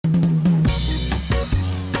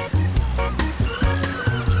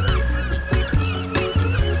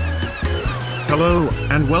Hello,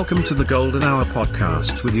 and welcome to the Golden Hour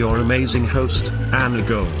podcast with your amazing host, Anna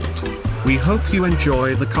Gold. We hope you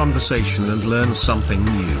enjoy the conversation and learn something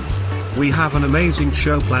new. We have an amazing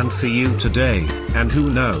show planned for you today, and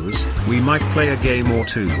who knows, we might play a game or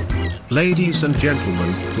two. Ladies and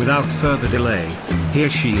gentlemen, without further delay, here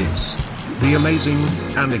she is, the amazing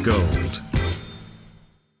Anna Gold.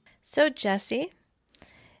 So, Jesse,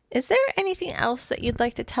 is there anything else that you'd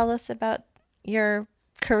like to tell us about your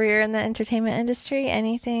career in the entertainment industry?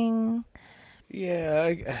 Anything? Yeah,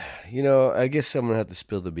 I guess I'm going to have to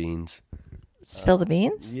spill the beans. Spill the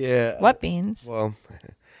beans? Yeah. What beans? Well,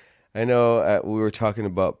 I know we were talking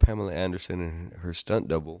about Pamela Anderson and her stunt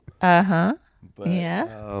double. Uh-huh. But, yeah.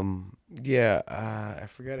 I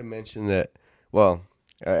forgot to mention that, well,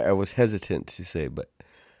 I was hesitant to say, but,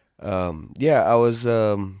 I was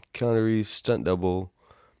Keanu Reeves' stunt double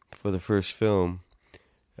for the first film.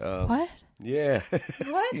 What? Yeah.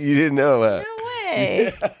 What? You didn't know that. No way.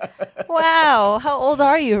 Yeah. Wow. How old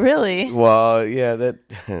are you, really? Well, yeah, that...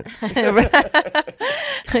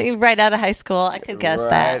 Right out of high school. I could guess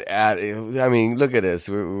that. I mean, look at us.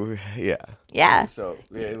 We're yeah. Yeah. So,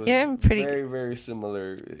 yeah, it was You're in pretty... very, very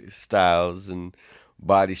similar styles and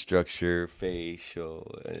body structure,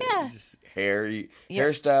 facial, just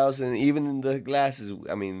hairstyles, and even the glasses.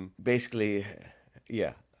 I mean, basically,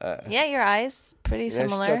 yeah. Your eyes pretty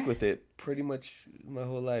similar. I stuck with it pretty much my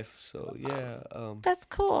whole life. So yeah, that's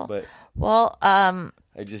cool. But I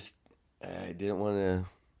didn't want to.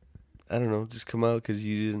 I don't know, just come out because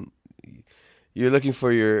you didn't. You're looking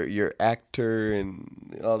for your actor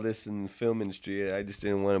and all this in the film industry. I just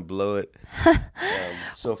didn't want to blow it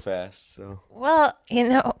so fast. So well,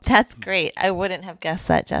 that's great. I wouldn't have guessed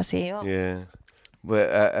that, Jesse. Yeah. But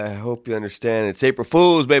I hope you understand. It's April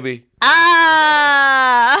Fool's, baby.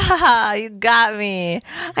 Ah, you got me.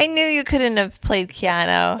 I knew you couldn't have played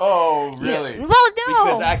Keanu. Oh, really? Well, no.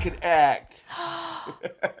 Because I can act.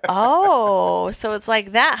 Oh, so it's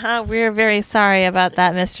like that, huh? We're very sorry about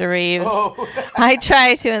that, Mr. Reeves. Oh. I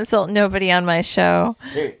try to insult nobody on my show.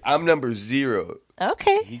 Hey, I'm number 0.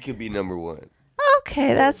 Okay. He could be number 1.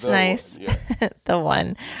 Okay, that's nice. One, yeah. The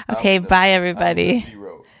one. Okay, bye, everybody.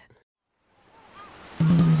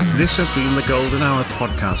 This has been the Golden Hour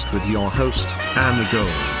podcast with your host, Anna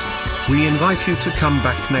Gold. We invite you to come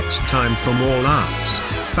back next time for more laughs,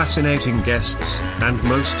 fascinating guests, and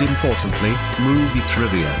most importantly, movie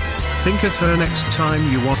trivia. Think of her next time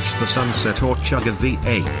you watch The Sunset or chug a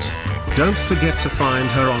V8. Don't forget to find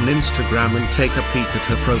her on Instagram and take a peek at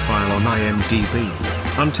her profile on IMDb.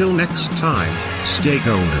 Until next time, stay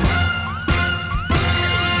golden.